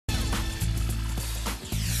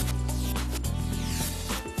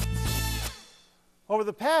Over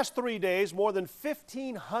the past 3 days, more than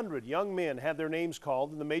 1,500 young men had their names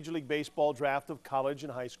called in the Major League Baseball draft of college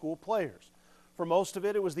and high school players. For most of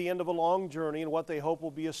it, it was the end of a long journey and what they hope will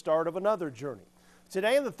be a start of another journey.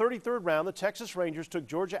 Today in the 33rd round, the Texas Rangers took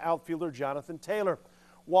Georgia outfielder Jonathan Taylor.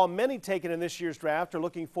 While many taken in this year's draft are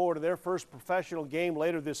looking forward to their first professional game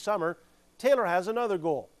later this summer, Taylor has another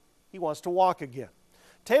goal. He wants to walk again.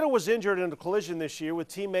 Taylor was injured in a collision this year with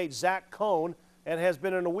teammate Zach Cohn and has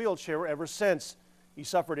been in a wheelchair ever since. He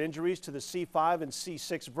suffered injuries to the C5 and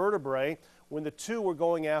C6 vertebrae when the two were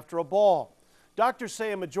going after a ball. Doctors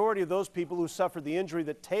say a majority of those people who suffered the injury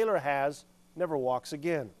that Taylor has never walks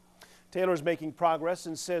again. Taylor is making progress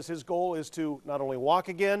and says his goal is to not only walk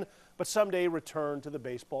again, but someday return to the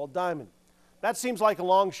baseball diamond. That seems like a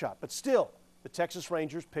long shot, but still, the Texas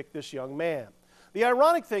Rangers picked this young man. The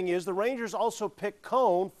ironic thing is the Rangers also picked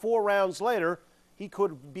Cohn 4 rounds later. He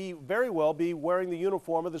could very well be wearing the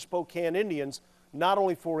uniform of the Spokane Indians, not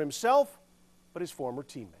only for himself, but his former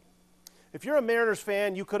teammate. If you're a Mariners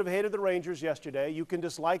fan, you could have hated the Rangers yesterday. You can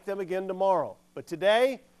dislike them again tomorrow. But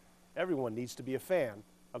today, everyone needs to be a fan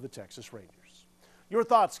of the Texas Rangers. Your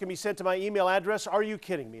thoughts can be sent to my email address,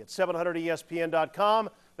 areyoukittingme, at 700ESPN.com.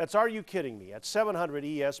 That's areyoukittingme at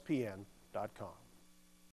 700ESPN.com.